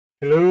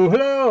Hello,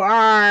 hello. All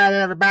right,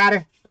 everybody.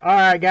 All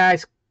right,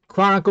 guys.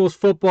 Chronicles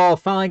football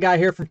finally got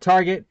here from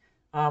Target.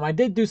 I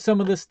did do some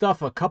of this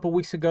stuff a couple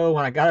weeks ago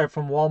when I got it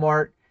from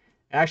Walmart.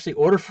 I actually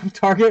ordered from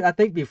Target, I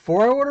think,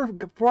 before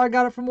I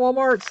got it from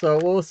Walmart.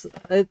 So,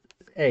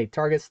 hey,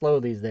 Target's slow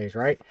these days,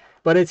 right?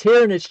 But it's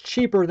here and it's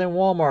cheaper than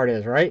Walmart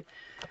is, right?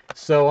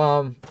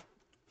 So,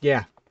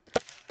 yeah,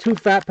 two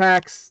fat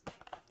packs,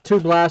 two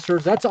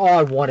blasters. That's all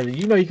I wanted.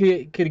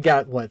 You could have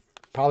got what,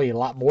 probably a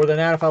lot more than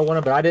that if I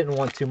wanted, but I didn't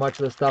want too much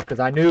of this stuff because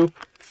I knew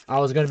I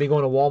was going to be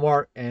going to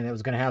Walmart and it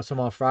was going to have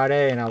some on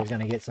Friday and I was going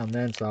to get some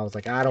then. So I was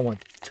like, I don't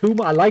want too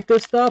much. I like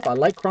this stuff. I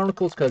like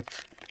Chronicles because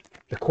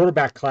the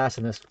quarterback class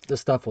in this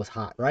stuff was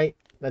hot, right?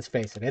 Let's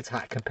face it, it's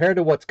hot compared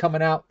to what's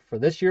coming out for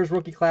this year's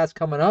rookie class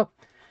coming up.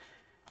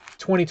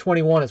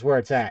 2021 is where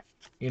it's at.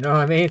 You know what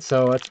I mean?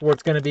 So that's where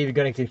it's going to be. You're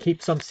going to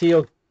keep some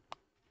sealed.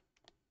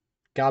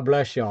 God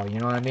bless y'all. You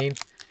know what I mean?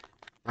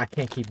 I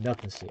can't keep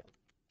nothing sealed.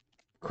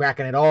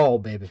 Cracking it all,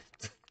 baby.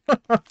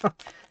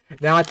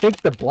 Now I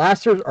think the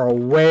blasters are a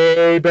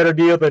way better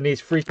deal than these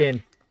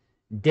freaking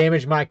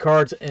damage my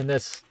cards in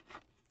this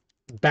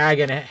bag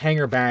and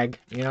hanger bag.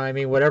 You know what I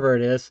mean? Whatever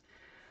it is.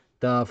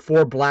 The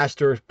 4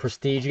 blaster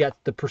prestige. You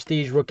got the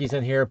prestige rookies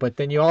in here, but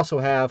then you also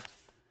have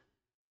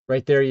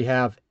right there. You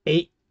have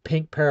 8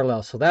 pink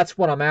parallels. So that's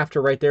what I'm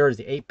after right there is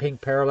the 8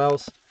 pink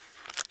parallels.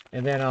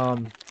 And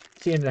then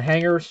see in the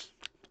hangers,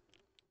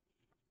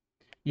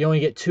 you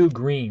only get 2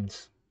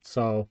 greens.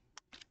 So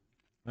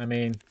I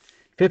mean,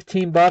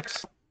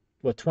 $15.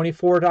 What,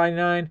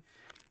 24.99?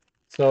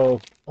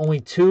 So only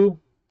 2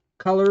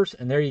 colors,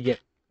 and there you get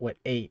what,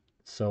 8.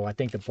 So I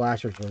think the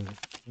blasters were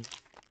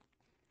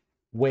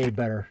way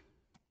better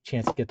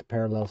chance to get the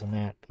parallels in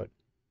that. But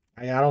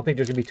I don't think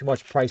there's gonna be too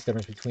much price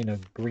difference between the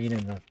green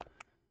and the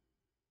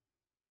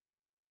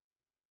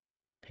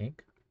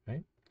pink,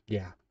 right?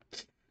 Yeah.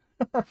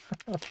 All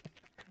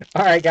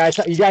right, guys.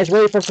 You guys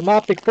ready for some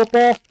optic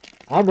football?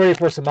 I'm ready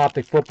for some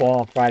optic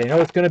football on Friday. I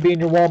know it's gonna be in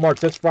your WalMarts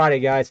this Friday,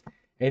 guys.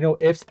 Ain't no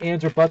ifs,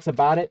 ands, or buts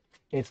about it.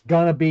 It's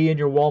gonna be in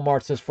your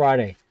WalMarts this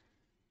Friday.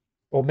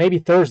 Or maybe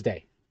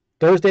Thursday.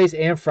 Thursdays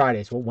and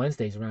Fridays. Well,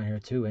 Wednesdays around here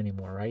too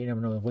anymore, right? You never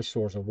know which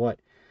stores are what.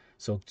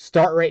 So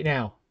start right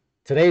now.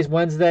 Today's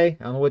Wednesday.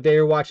 I don't know what day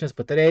you're watching this,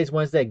 but today's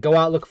Wednesday. Go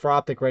out, look for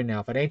optic right now.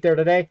 If it ain't there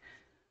today,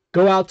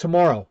 go out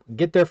tomorrow.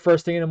 Get there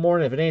first thing in the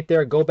morning. If it ain't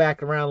there, go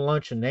back around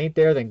lunch. And it ain't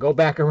there, then go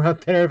back around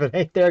dinner. If it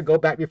ain't there, go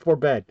back before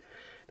bed.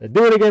 Then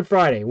do it again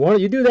Friday.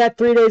 You do that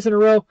 3 days in a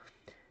row,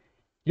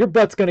 your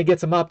butt's gonna get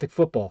some optic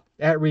football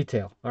at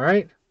retail. All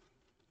right.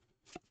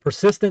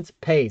 Persistence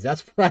pays.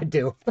 That's what I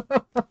do.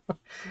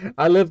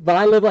 I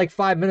live like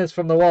 5 minutes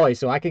from the Wally,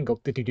 so I can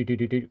go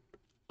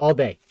all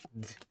day.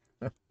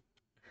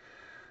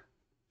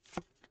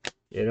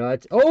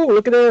 Oh,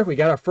 look at there. We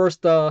got our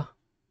first the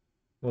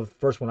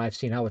first one I've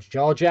seen how it's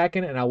jaw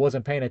jacking, and I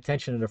wasn't paying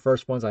attention to the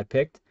first ones I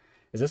picked.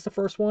 Is this the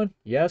first one?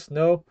 Yes,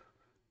 no.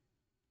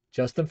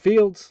 Justin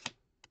Fields.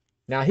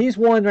 Now he's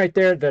one right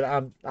there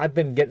that I've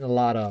been getting a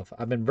lot of.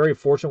 I've been very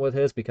fortunate with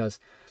his because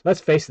let's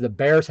face it, the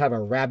Bears have a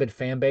rabid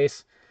fan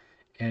base,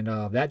 and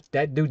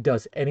that dude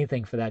does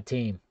anything for that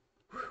team.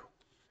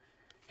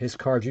 His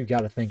cards you got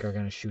to think are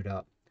going to shoot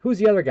up. Who's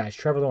the other guys?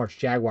 Trevor Lawrence,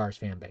 Jaguars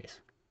fan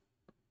base.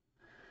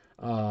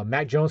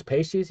 Mac Jones,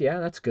 Pasties. Yeah,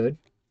 that's good.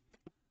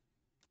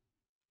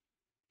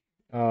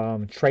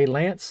 Trey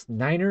Lance,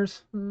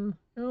 Niners.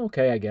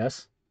 Okay, I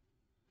guess.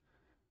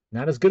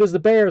 Not as good as the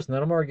Bears.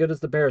 None of them are as good as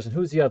the Bears. And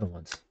who's the other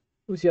ones?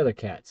 Who's the other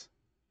cats?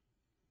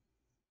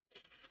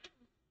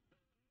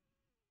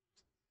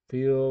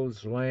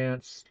 Fields,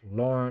 Lance,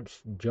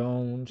 Lawrence,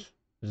 Jones,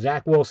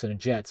 Zach Wilson, and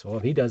Jets. Well,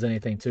 if he does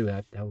anything too,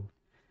 that would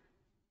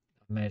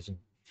imagine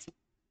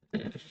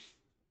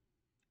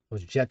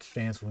those Jets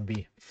fans would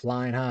be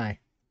flying high.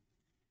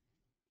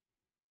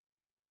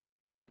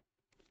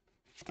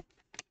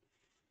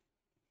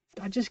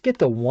 Did I just get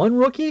the one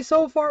rookie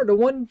so far? The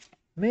one,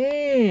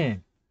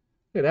 man.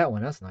 Look at that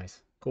one. That's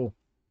nice. Cool.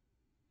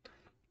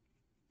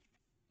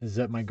 Is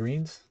that my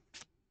greens?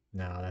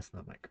 No, that's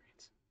not my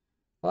greens.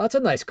 Well, that's a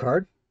nice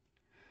card.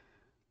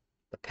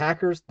 The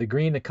Packers, the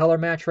green, the color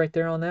match right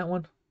there on that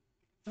one.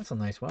 That's a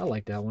nice one. I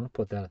like that one. I'll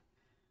put that.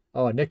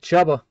 Oh, Nick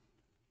Chuba.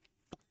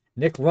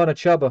 Nick Runna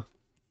Chuba.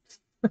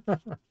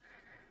 Are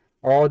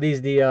all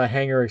these the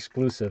hanger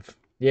exclusive?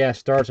 Yeah,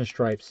 Stars and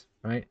Stripes,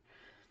 right?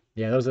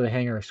 Yeah, those are the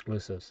hanger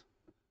exclusives.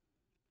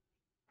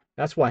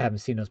 That's why I haven't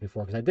seen those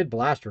before, because I did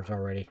blasters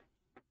already.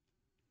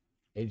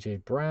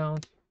 AJ Brown.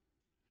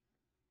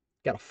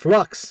 Got a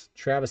Flux.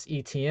 Travis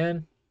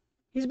Etienne.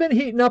 He's been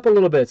heating up a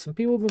little bit. Some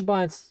people have been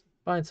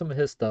buying some of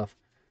his stuff.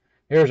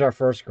 Here's our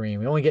first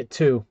green. We only get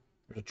 2.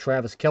 There's a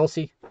Travis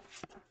Kelce.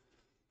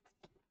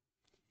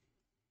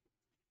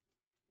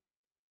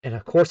 And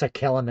of course a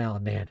Kellen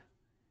Allen, man.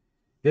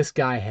 This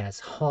guy has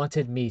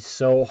haunted me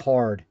so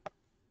hard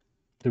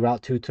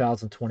throughout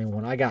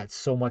 2021. I got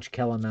so much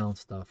Kellen Allen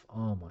stuff.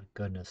 Oh my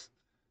goodness.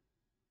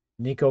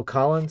 Nico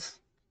Collins.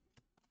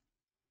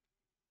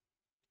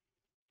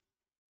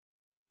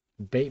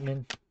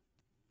 Bateman.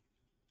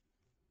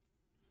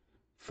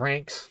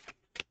 Franks.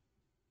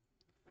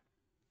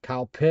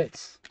 Kyle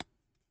Pitts.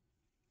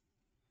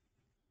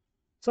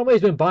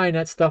 Somebody's been buying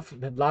that stuff,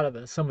 a lot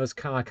of some of his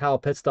Kyle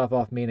Pitt stuff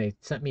off me, and they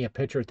sent me a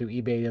picture through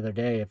eBay the other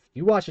day. If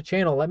you watch the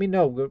channel, let me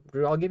know.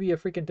 I'll give you a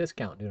freaking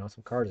discount, dude, on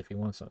some cards if you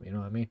want some. You know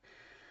what I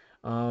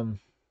mean?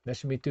 That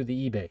should be through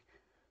the eBay.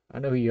 I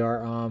know who you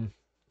are.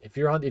 If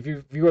you are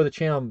the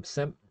channel,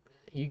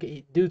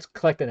 dude's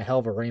collecting a hell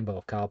of a rainbow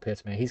of Kyle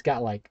Pitts, man. He's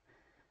got like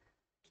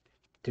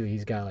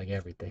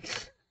everything.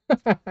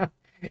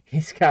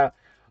 He's got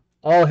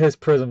all his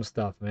Prism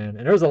stuff, man.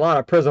 And there's a lot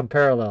of Prism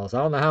parallels.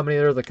 I don't know how many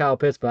there's of Kyle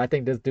Pitts, but I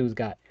think this dude's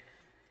got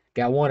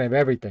one of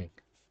everything.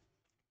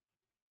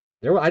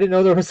 I didn't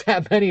know there was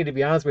that many, to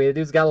be honest with you. The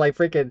dude's got like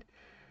freaking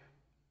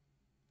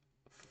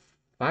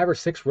 5 or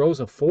 6 rows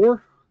of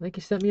 4. I think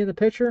he sent me in the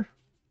picture.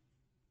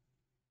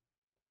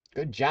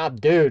 Good job,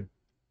 dude.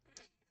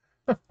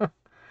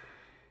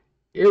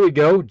 Here we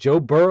go. Joe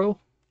Burrow.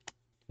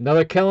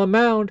 Another Kellen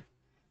Mound.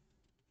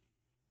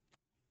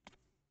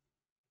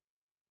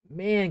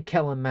 Man,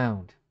 Kellen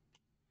Mound.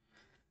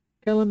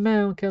 Kellen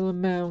Mound,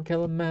 Kellen Mound,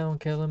 Kellen Mound,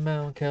 Kellen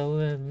Mound,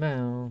 Kellen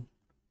Mound.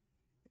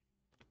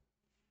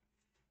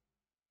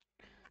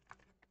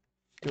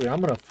 Dude,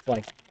 I'm gonna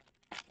like,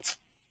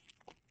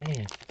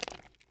 man,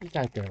 you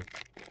got the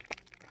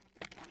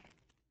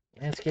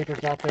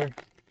landscapers out there.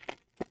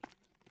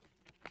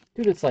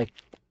 Dude, it's like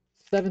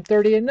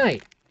 7:30 at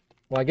night.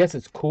 Well, I guess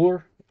it's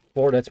cooler.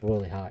 Florida, it's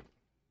really hot.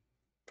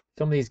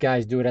 Some of these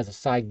guys do it as a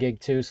side gig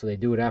too, so they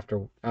do it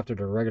after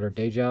their regular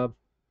day job.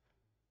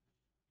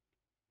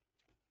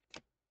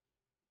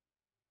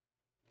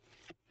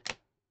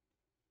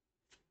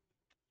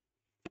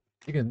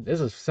 This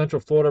is Central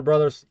Florida,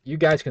 brothers. You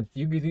guys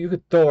you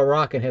could throw a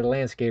rock and hit a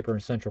landscaper in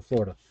Central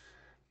Florida.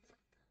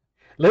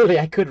 Literally,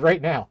 I could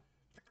right now.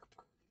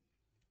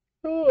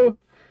 Oh.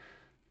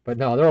 But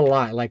no, there are a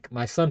lot. Like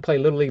my son played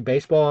Little League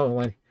baseball, and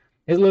when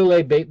his Little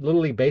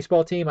League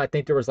baseball team, I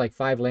think there was like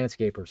 5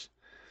 landscapers.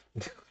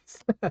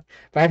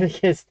 5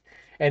 kids,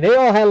 and they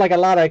all had like a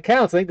lot of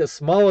accounts. I think the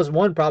smallest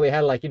one probably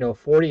had like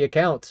 40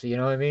 accounts. You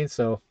know what I mean?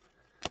 So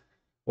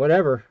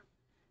whatever.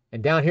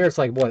 And down here, it's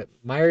like what?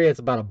 My area, it's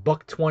about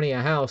 $120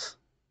 a house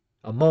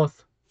a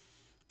month.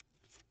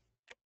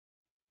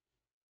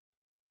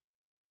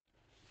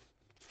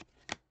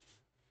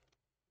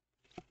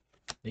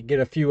 You get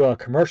a few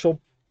commercial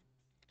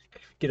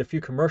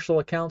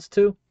accounts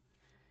too.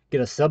 Get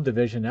a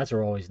subdivision. That's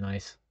always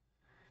nice.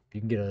 You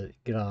can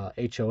get a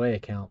HOA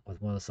account with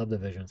one of the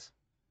subdivisions.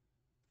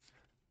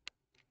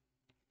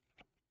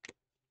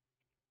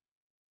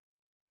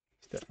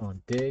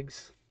 Stephon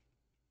Diggs,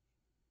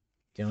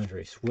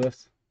 DeAndre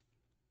Swift.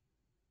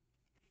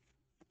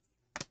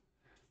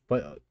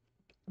 But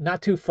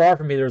not too far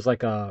from me, there's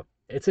like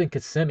it's in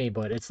Kissimmee,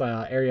 but it's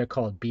an area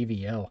called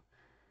BVL.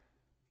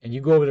 And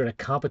you go over there, the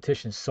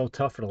competition is so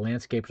tough for the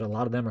landscapers. A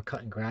lot of them are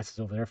cutting grasses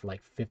over there for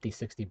like 50,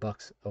 60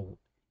 bucks,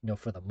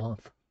 for the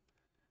month.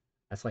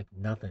 That's like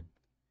nothing.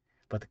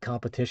 But the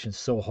competition's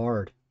so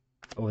hard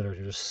over there.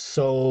 There's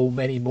so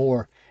many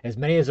more. As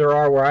many as there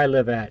are where I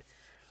live at.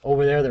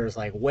 Over there, there's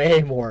like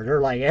way more.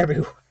 They're like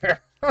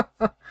everywhere.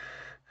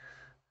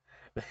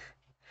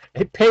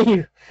 They pay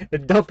you to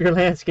dump your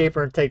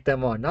landscaper and take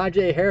them on.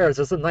 Najee Harris,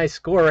 that's a nice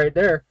score right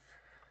there.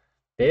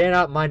 They ain't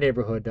out in my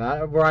neighborhood.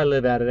 Where I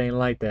live at, it ain't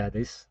like that.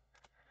 These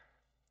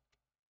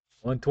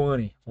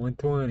 120,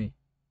 120.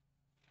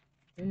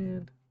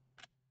 And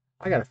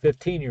I got a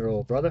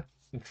 15-year-old, brother.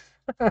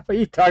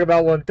 You talk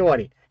about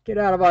 120. Get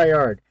out of my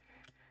yard.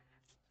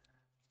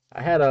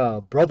 I had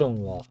a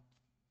brother-in-law.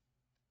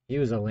 He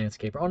was a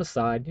landscaper on the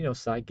side,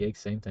 side gig,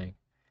 same thing.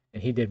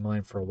 And he did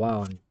mine for a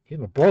while. And he's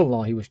my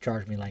brother-in-law. He was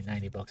charging me like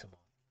 90 bucks a month.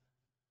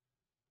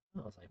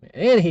 I was like, man.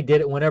 And he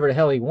did it whenever the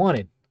hell he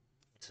wanted.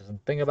 So some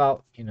thing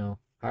about,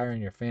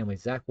 hiring your family.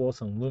 Zach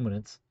Wilson,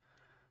 Luminance.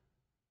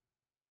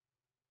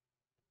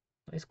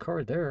 Nice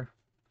card there.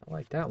 I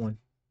like that one.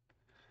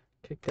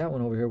 Kick that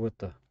one over here with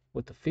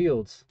the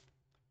Fields.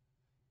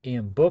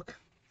 Ian Book.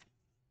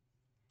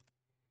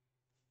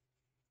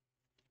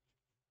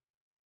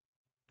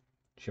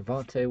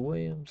 Javonte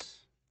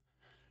Williams.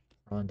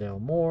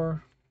 Rondale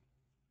Moore.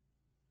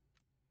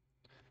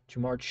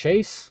 Jamar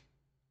Chase.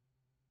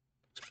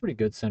 Looks pretty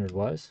good centered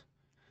wise.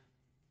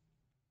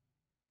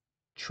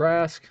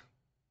 Trask.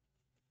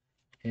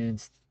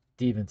 And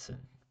Stevenson.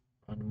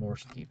 Rondale Moore,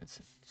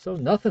 Stevenson. So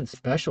nothing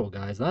special,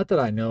 guys. Not that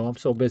I know. I'm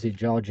so busy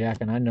jaw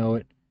jacking. I know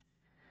it.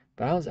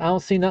 But I don't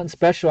see nothing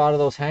special out of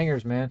those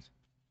hangers, man.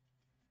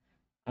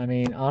 I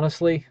mean,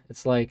 honestly,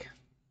 it's like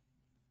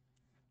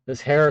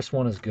this Harris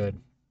one is good,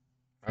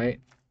 right?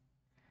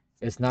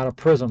 It's not a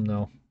prism,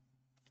 though.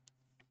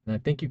 And I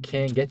think you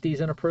can get these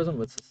in a prism.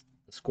 But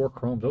the Score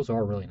Chrome, those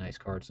are really nice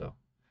cards, though.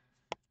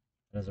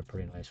 That's a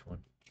pretty nice one.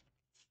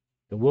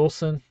 The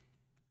Wilson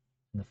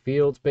and the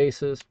Fields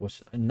bases,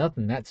 which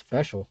nothing that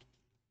special.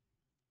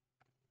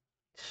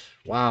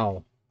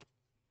 Wow.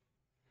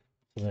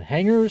 So the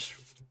hangers.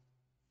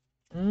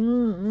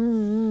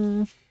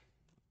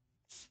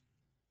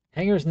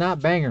 Hangers,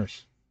 not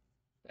bangers.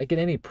 I get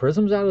any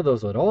prisms out of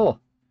those at all.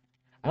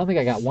 I don't think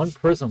I got one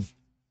prism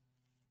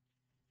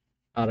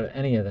out of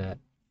any of that.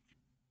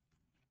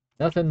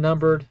 Nothing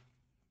numbered.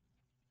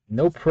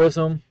 No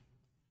prism.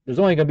 There's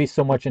only gonna be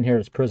so much in here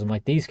that's prism,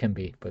 like these can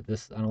be, but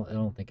this I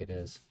don't think it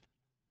is.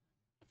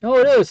 No,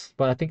 it is.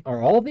 But I think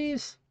are all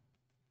these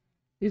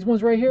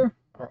ones right here?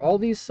 Are all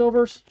these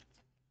silvers?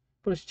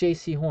 But it's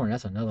JC Horn.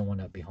 That's another one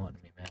that'd be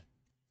haunting me, man.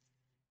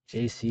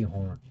 JC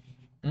Horn.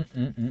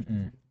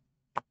 Mm-mm-mm-mm.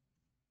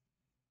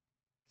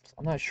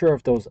 I'm not sure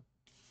if those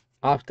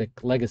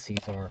optic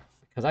legacies are.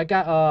 Because I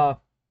got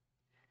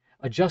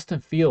a Justin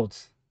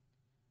Fields,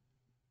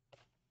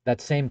 that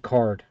same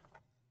card,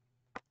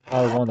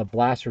 out of one of the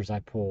blasters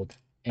I pulled.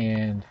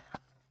 And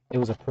it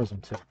was a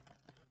prism too.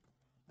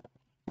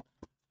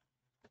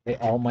 They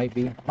all might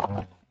be.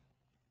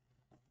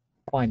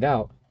 Find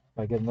out if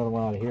I get another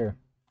one out of here.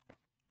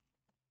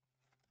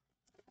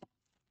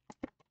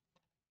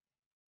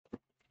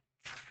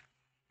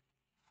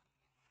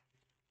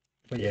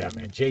 But yeah,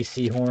 man,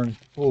 JC Horn.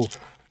 Ooh,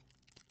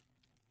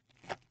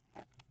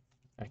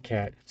 that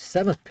cat.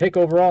 7th pick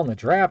overall in the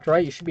draft,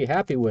 right? You should be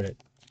happy with it.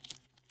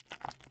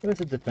 But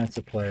it's a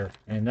defensive player,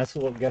 and that's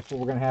what guess what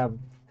we're gonna have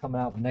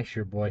coming out next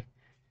year, boy.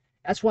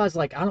 That's why it's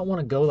like I don't want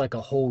to go like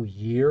a whole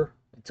year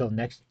until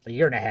next a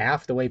year and a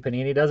half the way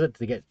Panini does it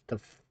to get the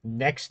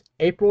next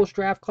April's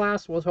draft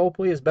class was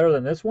hopefully is better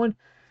than this one.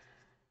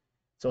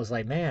 So it's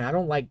like, man, I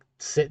don't like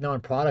sitting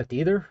on product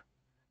either.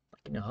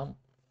 I'm gonna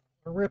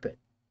rip it.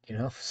 So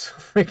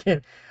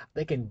freaking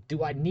thinking,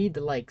 do I need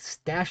to like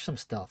stash some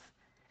stuff?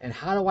 And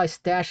how do I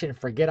stash it and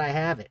forget I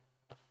have it?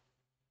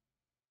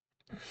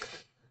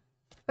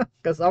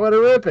 Because I'm gonna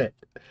rip it.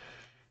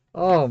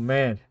 Oh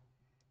man,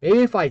 maybe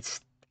if I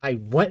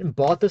went and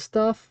bought the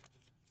stuff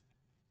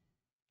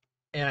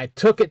and I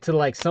took it to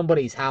like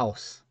somebody's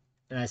house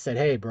and I said,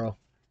 hey bro,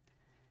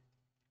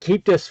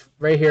 keep this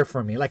right here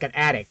for me, like an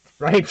addict,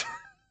 right?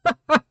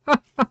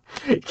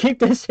 Keep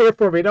this here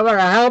for me, no matter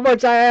how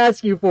much I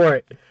ask you for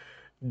it.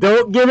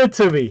 Don't give it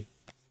to me.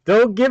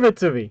 Don't give it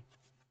to me.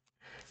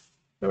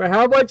 No matter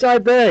how much I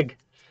beg.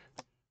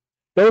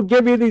 Don't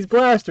give me these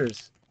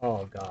blasters.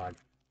 Oh God.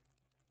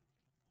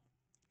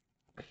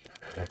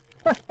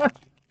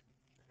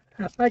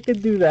 I can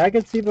do that. I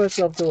can see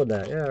myself doing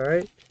that. Yeah,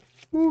 right.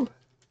 Whew.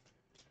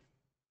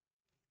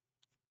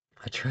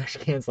 My trash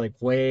can's like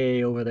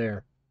way over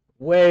there.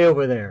 Way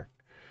over there.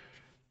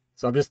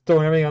 So I'm just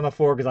throwing everything on the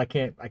floor because I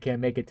can't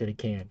make it to the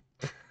can.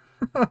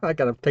 I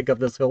gotta pick up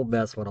this whole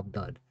mess when I'm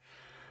done.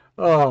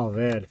 Oh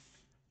man.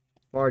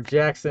 Mar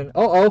Jackson.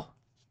 Uh-oh.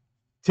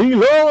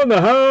 T-Lo in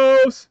the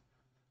house.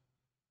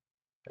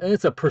 And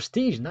it's a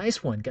prestige,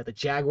 nice one. Got the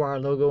Jaguar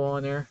logo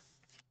on there.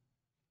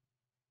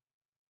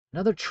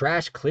 Another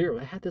trash clear.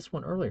 I had this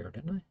one earlier,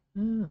 didn't I?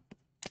 Yeah.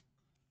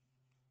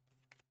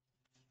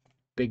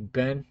 Big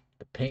Ben,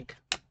 the pink.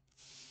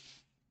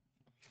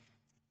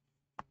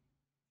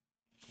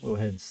 Go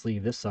ahead and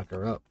sleeve this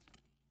sucker up.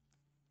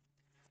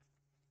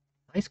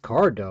 Nice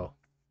card though.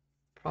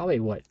 Probably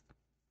what?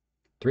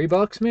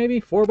 $3 maybe?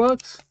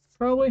 $4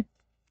 probably.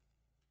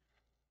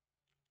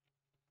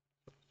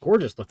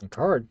 Gorgeous looking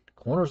card.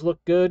 Corners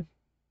look good.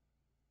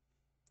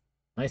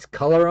 Nice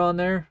color on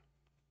there.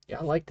 Yeah,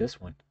 I like this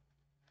one.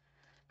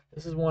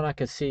 This is one I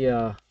could see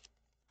that's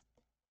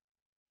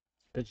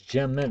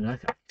gemmed in. I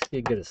can see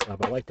it good as stuff.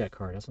 I like that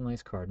card. That's a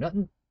nice card.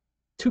 Nothing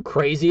too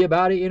crazy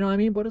about it, you know what I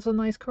mean? But it's a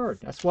nice card.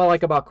 That's what I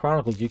like about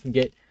Chronicles. You can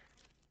get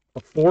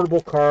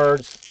affordable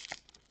cards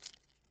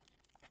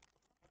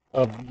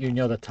of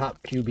the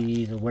top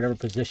QBs or whatever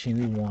position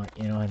you want.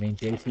 You know what I mean?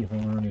 JC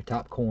Horn, your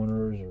top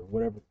corners or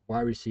whatever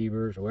wide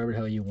receivers or whatever the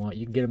hell you want.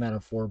 You can get them at an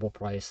affordable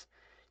price.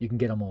 You can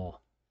get them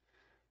all.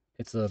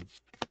 It's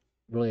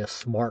really a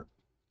smart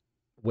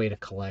way to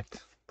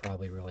collect.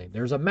 Probably really.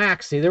 There's a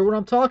max. See there what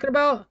I'm talking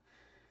about?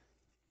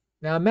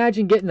 Now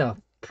imagine getting a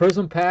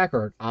prism pack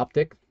or an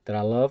optic that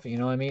I love. You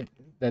know what I mean?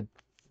 That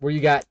where you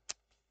got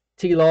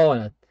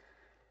T-Law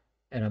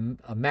and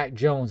a Mac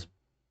Jones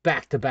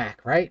back to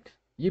back, right?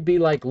 You'd be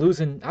like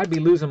losing. I'd be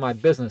losing my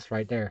business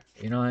right there.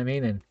 You know what I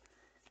mean? And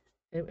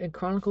in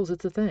Chronicles,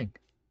 it's a thing.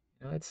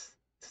 It's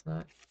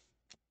not.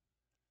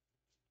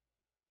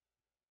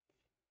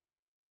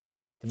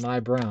 Deny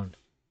Brown.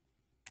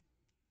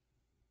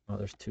 Oh,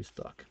 there's 2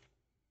 stuck.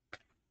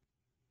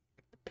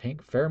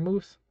 Pink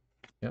Fairmouth.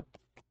 Yep.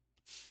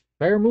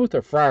 Fairmouth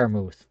or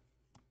Friarmouth.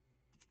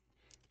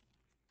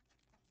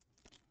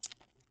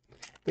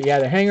 But yeah,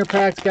 the hanger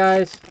packs,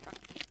 guys.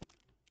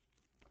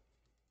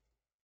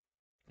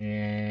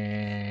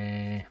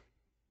 And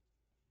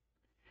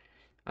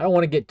I don't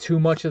want to get too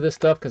much of this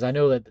stuff because I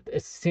know that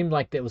it seemed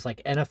like it was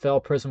like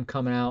NFL Prism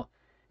coming out,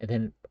 and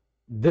then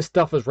this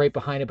stuff was right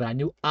behind it, but I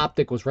knew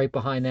Optic was right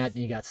behind that,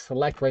 and you got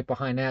Select right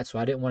behind that, so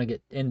I didn't want to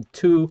get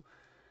into.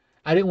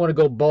 I didn't want to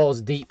go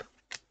balls deep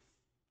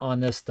on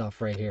this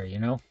stuff right here, you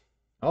know?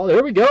 Oh,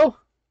 there we go.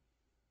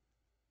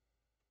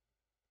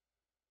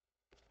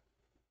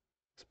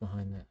 What's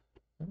behind that?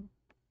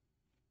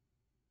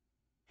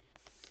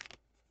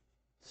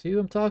 See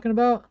what I'm talking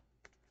about?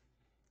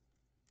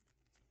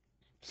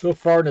 So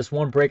far in this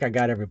one break, I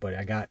got everybody.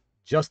 I got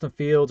Justin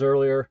Fields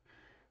earlier,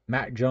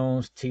 Matt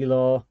Jones,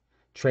 T-Law,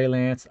 Trey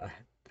Lance.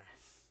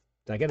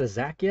 Did I get a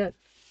Zach yet?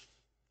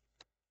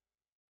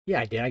 Yeah,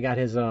 I did. I got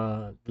his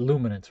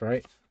Luminance,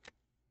 right?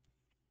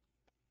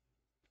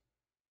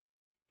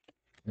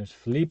 There's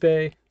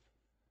Felipe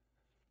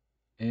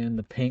and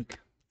the pink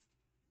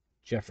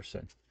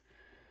Jefferson.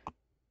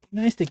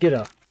 Nice to get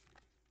a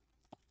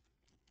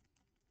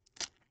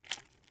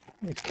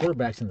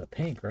quarterbacks in the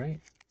pink, right?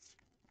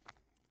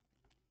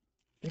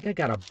 I think I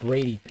got a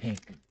Brady pink.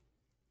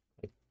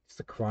 Like, it's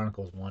the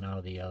Chronicles one out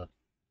of the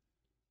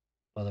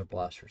other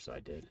blasters I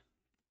did.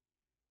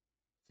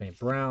 St.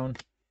 Brown,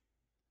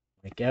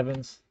 Mike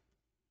Evans,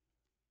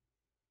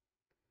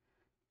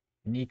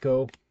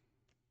 Nico,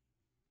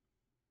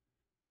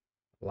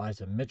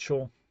 Elijah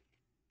Mitchell,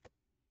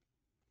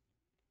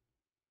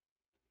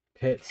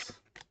 Pitts,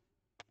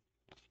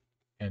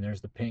 and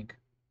there's the pink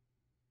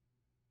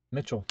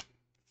Mitchell.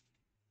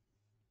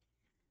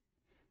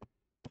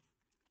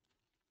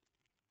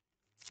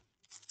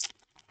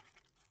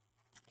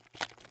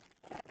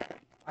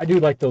 I do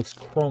like those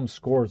chrome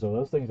scores though.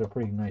 Those things are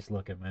pretty nice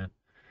looking, man.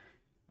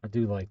 I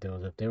do like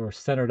those. If they were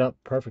centered up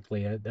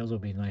perfectly, those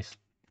would be nice.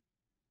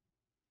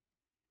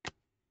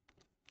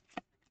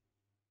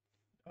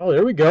 Oh,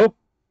 there we go.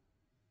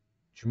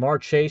 Jamar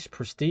Chase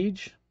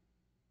Prestige.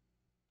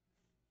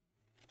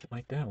 I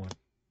like that one.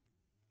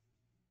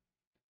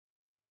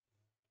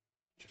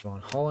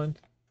 Javon Holland.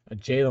 A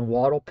Jalen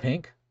Waddle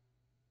pink.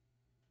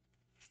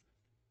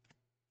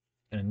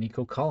 And a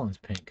Nico Collins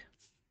pink.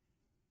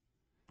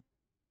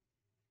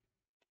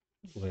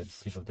 Let's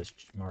see about this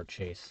Jamar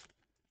Chase.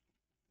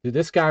 Dude,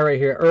 this guy right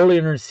here, early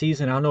in the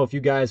season, I don't know if you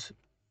guys,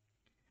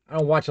 I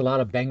don't watch a lot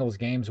of Bengals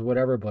games or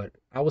whatever, but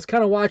I was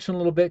kind of watching a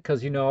little bit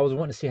because, I was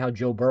wanting to see how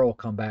Joe Burrow will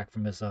come back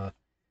from his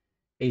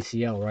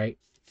ACL, right?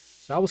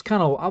 So I was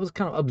kind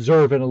of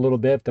observing a little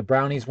bit if the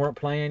Brownies weren't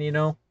playing.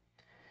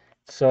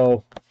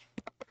 So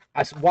I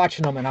was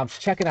watching them and I was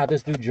checking out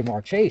this dude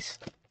Jamar Chase,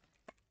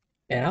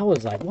 and I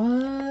was like,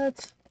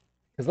 what?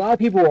 Because a lot of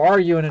people were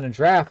arguing in the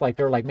draft, like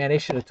they're like, man, they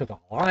should have took a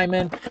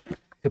lineman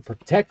to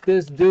protect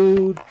this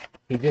dude.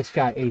 He just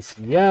got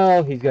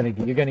ACL.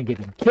 You're gonna get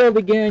him killed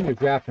again. You're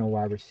drafting a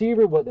wide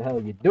receiver. What the hell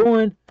are you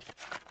doing,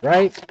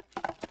 right?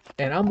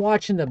 And I'm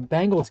watching the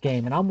Bengals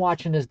game, and I'm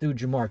watching this dude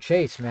Jamar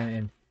Chase, man,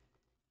 and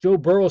Joe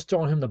Burrow's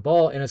throwing him the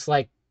ball, and it's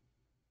like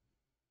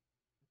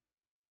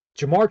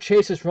Jamar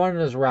Chase is running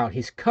his route.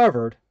 He's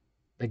covered.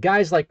 The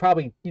guy's like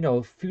probably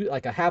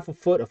like a half a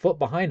foot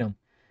behind him.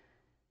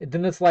 And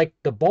then it's like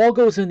the ball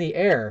goes in the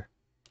air,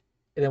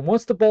 and then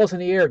once the ball's in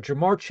the air,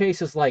 Jamar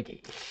Chase is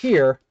like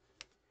here,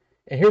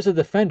 and here's a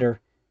defender,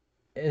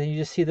 and then you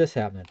just see this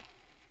happening.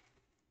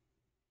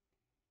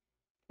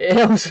 And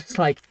I was just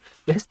like,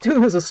 this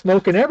dude is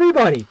smoking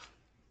everybody.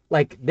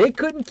 Like they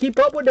couldn't keep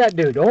up with that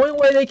dude. The only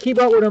way they keep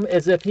up with him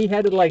is if he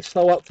had to like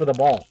slow up for the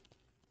ball.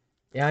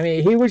 Yeah, I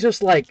mean he was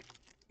just like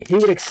he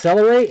would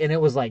accelerate and it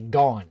was like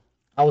gone.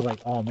 I was like,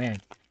 oh man.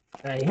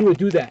 And he would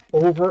do that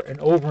over and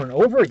over and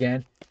over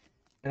again.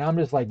 And I'm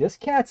just like, this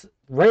cat's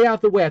right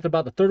out the way after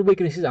about the third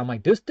week of the season. I'm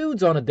like, this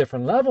dude's on a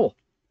different level.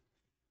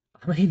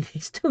 I mean,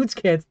 these dudes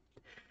can't.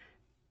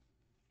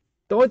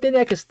 The only thing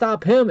that can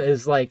stop him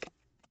is like,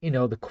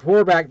 the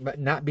quarterback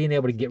not being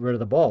able to get rid of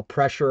the ball,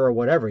 pressure or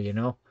whatever.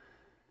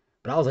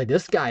 But I was like,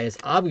 this guy is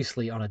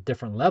obviously on a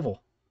different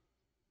level.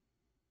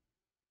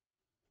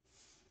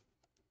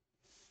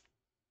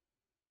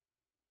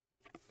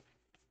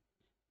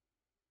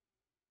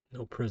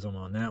 No prism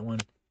on that one.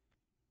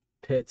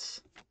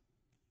 Pitts,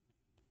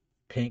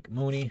 pink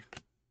Mooney.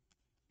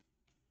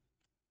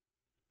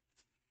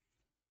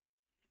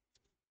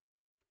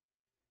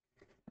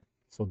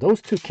 So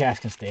those two cats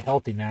can stay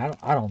healthy, man.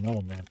 I don't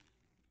know, man.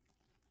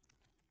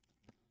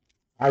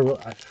 I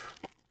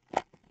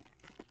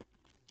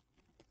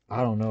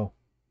don't know.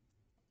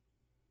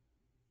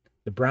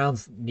 The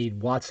Browns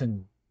need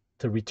Watson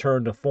to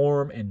return to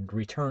form and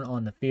return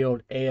on the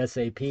field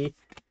ASAP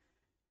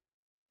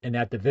in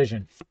that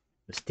division.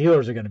 The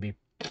Steelers are going to be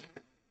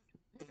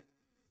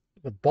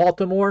with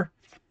Baltimore,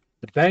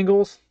 the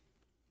Bengals,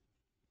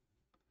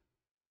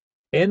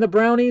 and the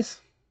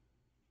Brownies.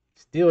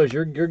 Steelers,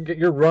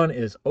 your run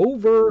is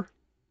over.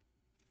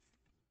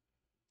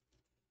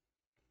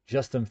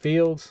 Justin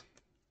Fields,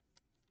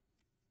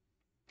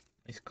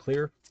 nice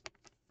clear.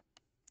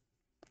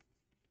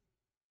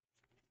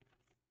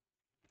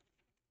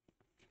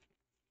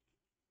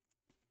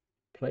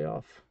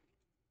 Playoff.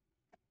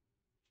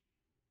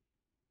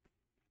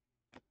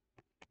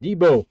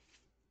 Debo.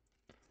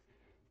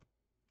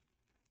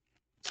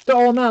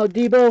 Stall him out,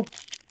 Debo.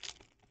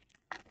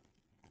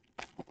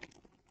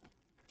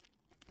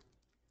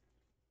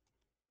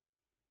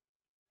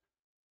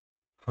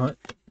 Hunt.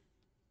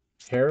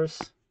 Harris.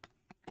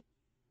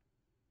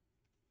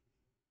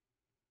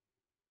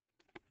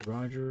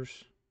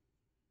 Rogers.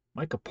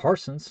 Micah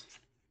Parsons.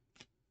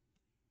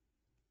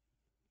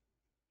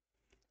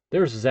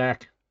 There's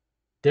Zach.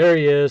 There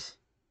he is.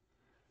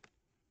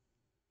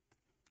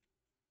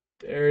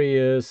 There he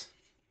is.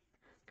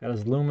 Got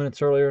his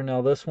luminance earlier.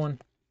 Now this one.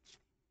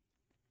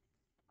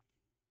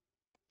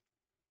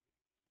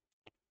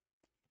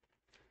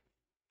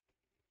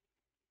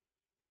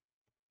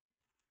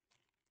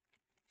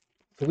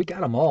 So we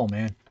got them all,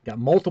 man. Got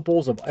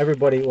multiples of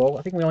everybody. Well,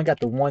 I think we only got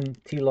the one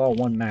T-Law,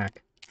 one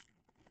Mac.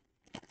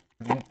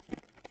 Right?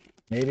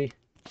 Maybe.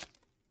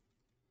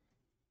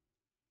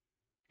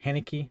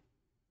 Heineke.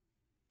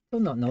 Oh,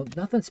 no,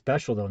 nothing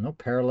special though. No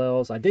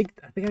parallels. I think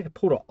I could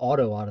pull an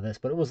auto out of this,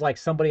 but it was like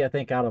somebody I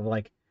think out of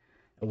like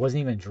it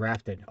wasn't even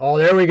drafted. Oh,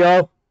 there we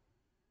go.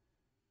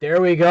 There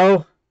we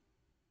go.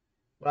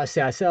 What I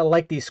say? I said I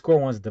like these score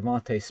ones.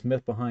 Devontae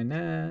Smith behind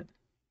that,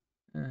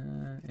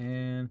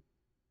 and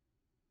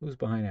who's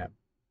behind that?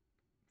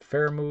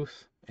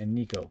 Fairmouth and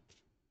Nico.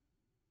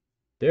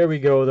 There we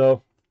go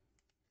though.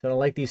 Said I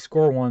like these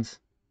score ones.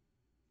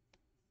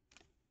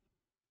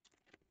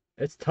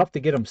 It's tough to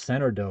get them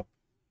centered though.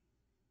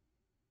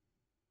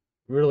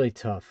 Really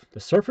tough. The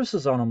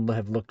surfaces on them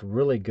have looked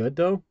really good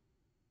though.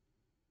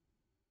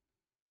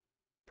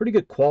 Pretty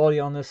good quality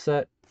on this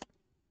set.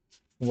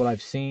 What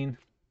I've seen.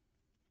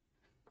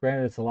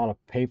 Granted, it's a lot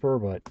of paper,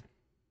 but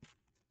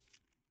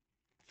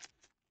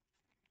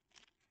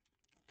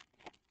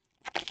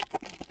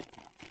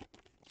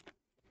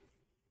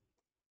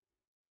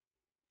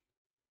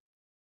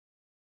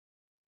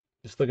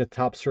just look at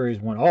Top Series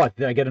 1. Oh,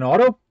 did I get an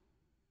auto?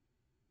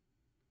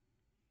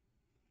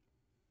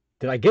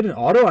 Did I get an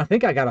auto? I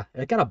think I got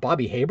a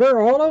Bobby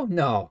Haber auto?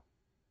 No.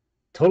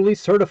 Totally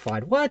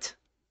certified. What?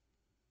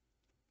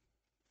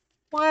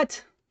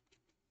 What?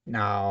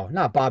 No,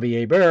 not Bobby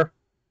Haber.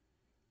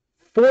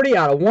 40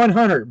 out of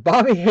 100.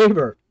 Bobby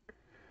Haber.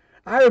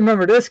 I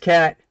remember this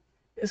cat.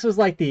 This was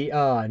like the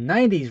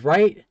 90s,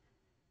 right?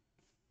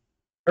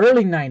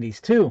 Early 90s,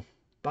 too.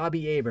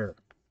 Bobby Haber.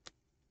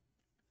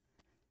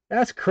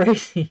 That's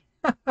crazy.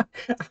 I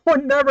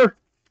would never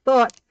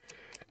thought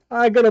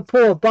I'm going to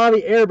pull a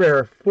Bobby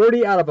Haber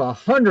 40 out of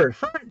 100.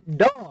 Hot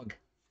dog.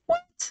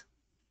 What?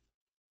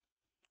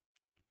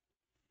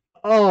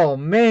 Oh,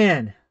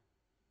 man.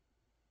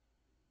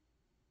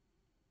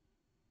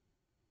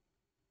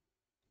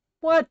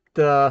 What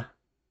the?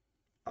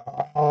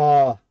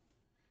 Oh,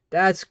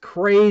 that's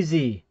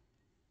crazy.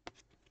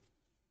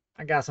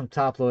 I got some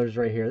top loaders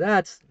right here.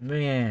 That's,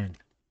 man.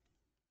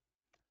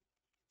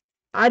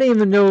 I didn't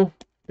even know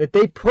that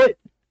they put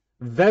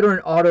veteran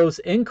autos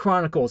in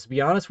Chronicles, to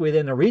be honest with you,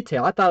 in the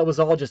retail. I thought it was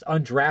all just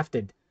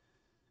undrafted.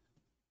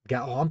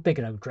 Oh, I'm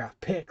thinking of draft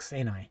picks,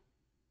 ain't I?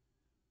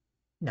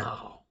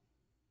 No.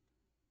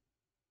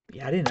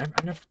 Yeah, I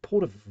never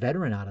pulled a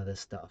veteran out of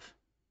this stuff.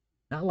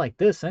 Not like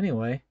this,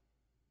 anyway.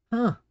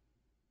 Huh.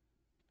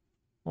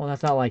 Well,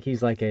 that's not like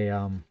he's like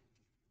a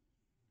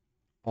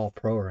all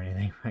pro or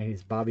anything, right?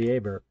 He's Bobby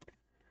Haber.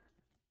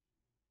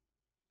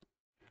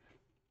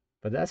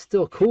 But that's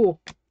still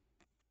cool.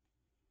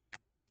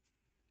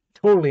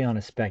 Totally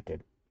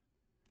unexpected.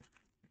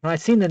 When I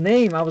seen the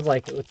name, I was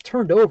like, it was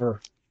turned over.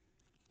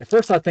 At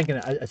first, I was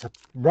thinking,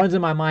 runs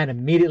in my mind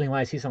immediately when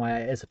I see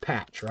somebody, it's a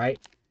patch, right?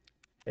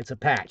 It's a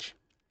patch.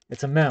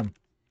 It's a mem.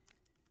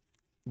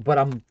 But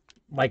I'm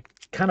like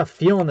kind of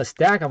feeling the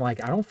stack. I'm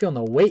like, I don't feel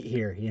no weight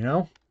here, you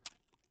know?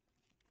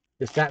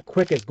 It's that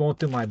quick, it's going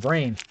through my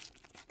brain.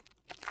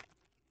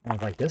 I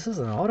was like, this is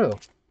an auto.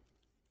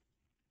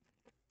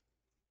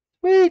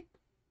 Sweet.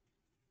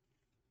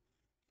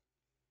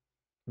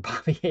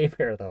 Bobby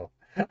Hebert, though.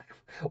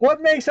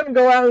 What makes him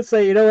go out and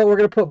say, you know what, we're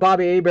going to put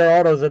Bobby Hebert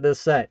autos in this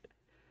set?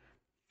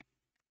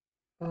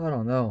 Oh, I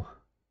don't know.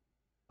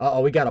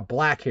 Uh-oh, we got a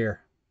black here.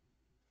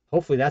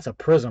 Hopefully that's a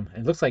prism.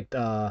 It looks like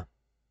that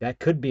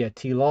could be a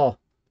T-Law.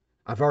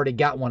 I've already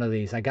got one of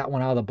these. I got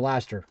one out of the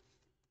blaster.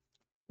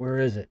 Where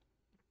is it?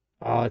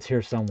 Oh, it's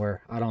here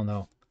somewhere. I don't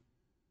know.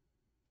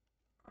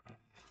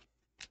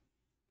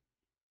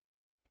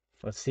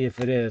 Let's see if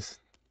it is.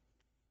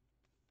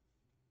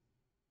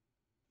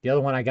 The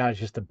other one I got is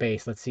just a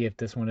base. Let's see if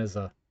this one is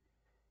a...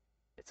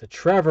 It's a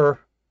Trevor.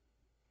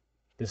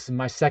 This is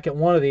my second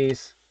one of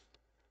these.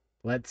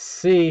 Let's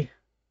see.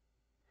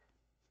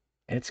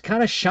 And it's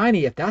kind of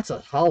shiny. If that's a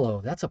hollow,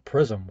 that's a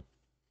prism.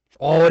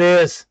 Oh, it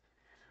is.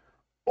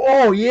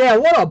 Oh, yeah.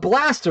 What a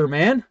blaster,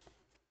 man.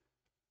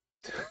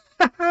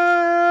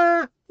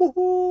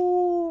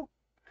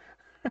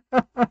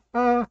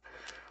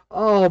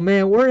 Oh,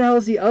 man. Where the hell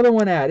is the other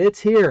one at? It's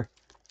here.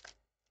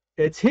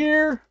 It's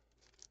here.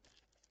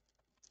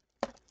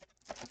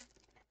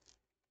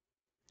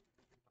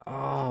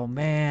 Oh,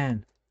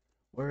 man.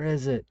 Where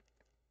is it?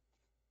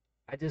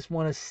 I just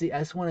want to see. I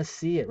just want to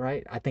see it,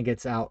 right? I think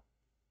it's out.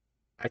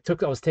 I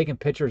was taking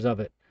pictures of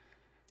it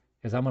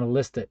because I'm going to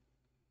list it.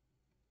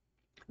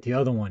 The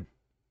other one.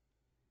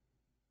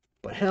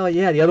 But hell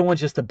yeah, the other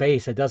one's just a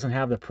base. It doesn't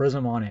have the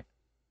prism on it.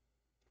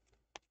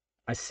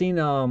 I seen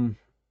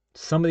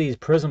some of these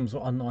prisms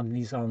on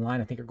these online.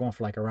 I think are going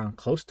for like around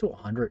close to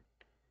 100,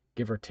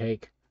 give or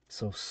take.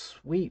 So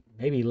sweet.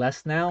 Maybe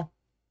less now,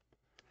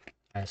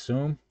 I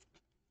assume.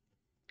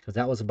 Because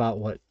that was about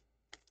what,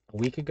 a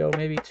week ago,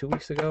 maybe 2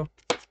 weeks ago.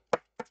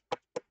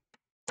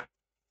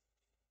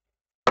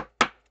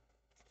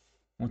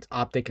 Once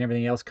Optic and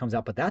everything else comes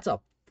out. But that's a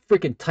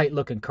freaking tight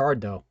looking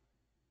card though.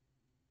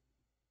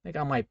 I think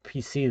I might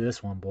PC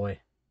this one, boy.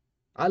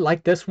 I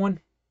like this one.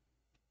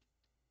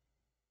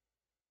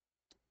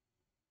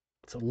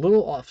 It's a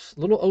little off,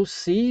 little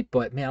OC,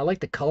 but man, I like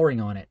the coloring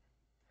on it.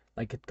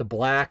 Like the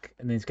black,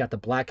 and then it's got the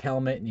black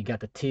helmet, and you got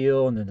the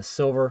teal, and then the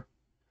silver,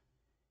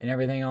 and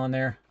everything on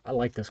there. I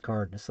like this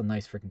card. It's a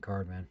nice freaking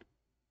card, man.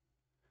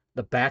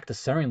 The back, the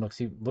centering looks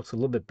a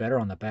little bit better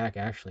on the back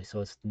actually,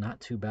 so it's not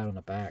too bad on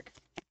the back.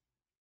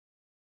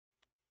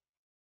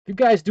 If you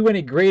guys do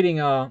any grading,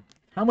 how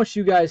much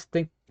you guys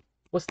think?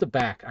 What's the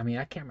back? I mean,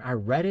 I can't. I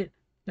read it.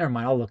 Never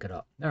mind. I'll look it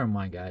up. Never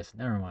mind, guys.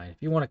 Never mind. If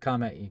you want to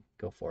comment, you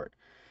go for it.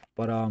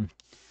 But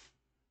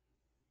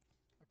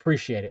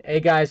appreciate it. Hey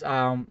guys,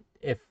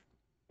 if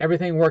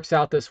everything works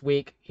out this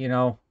week, you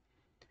know,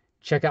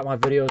 check out my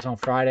videos on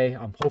Friday.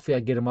 Hopefully I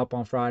get them up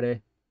on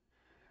Friday.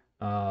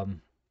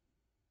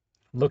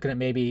 Looking at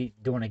maybe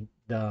doing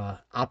the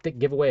optic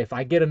giveaway if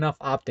I get enough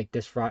optic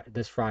this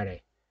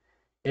Friday.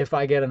 If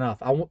I get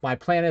enough, my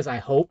plan is I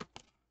hope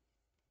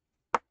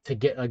to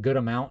get a good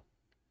amount.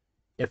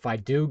 If I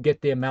do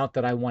get the amount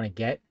that I want to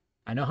get,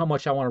 I know how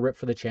much I want to rip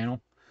for the channel,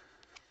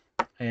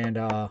 and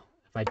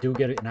if I do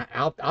get it, and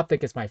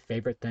optic is my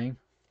favorite thing,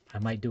 I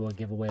might do a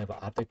giveaway of an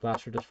optic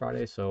blaster this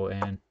Friday.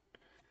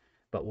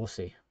 But we'll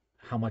see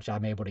how much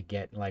I'm able to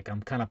get. Like,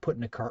 I'm kind of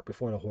putting the cart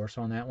before the horse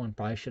on that one.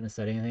 Probably shouldn't have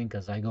said anything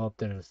because I go up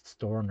to the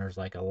store and there's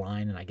like a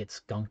line and I get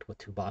skunked with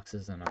 2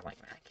 boxes and I'm like,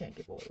 man, I can't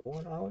give away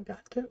one. Oh, I got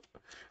 2.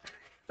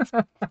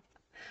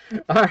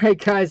 All right,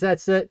 guys,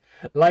 that's it.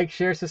 Like,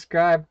 share,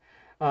 subscribe.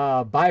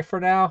 Bye for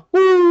now.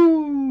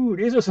 Woo!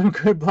 These are some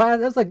good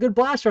blasts. That's a good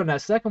blaster on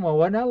that second one,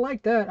 wasn't it? I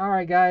like that. All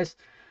right, guys.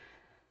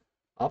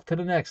 Off to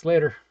the next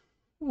later.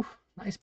 Whew, nice.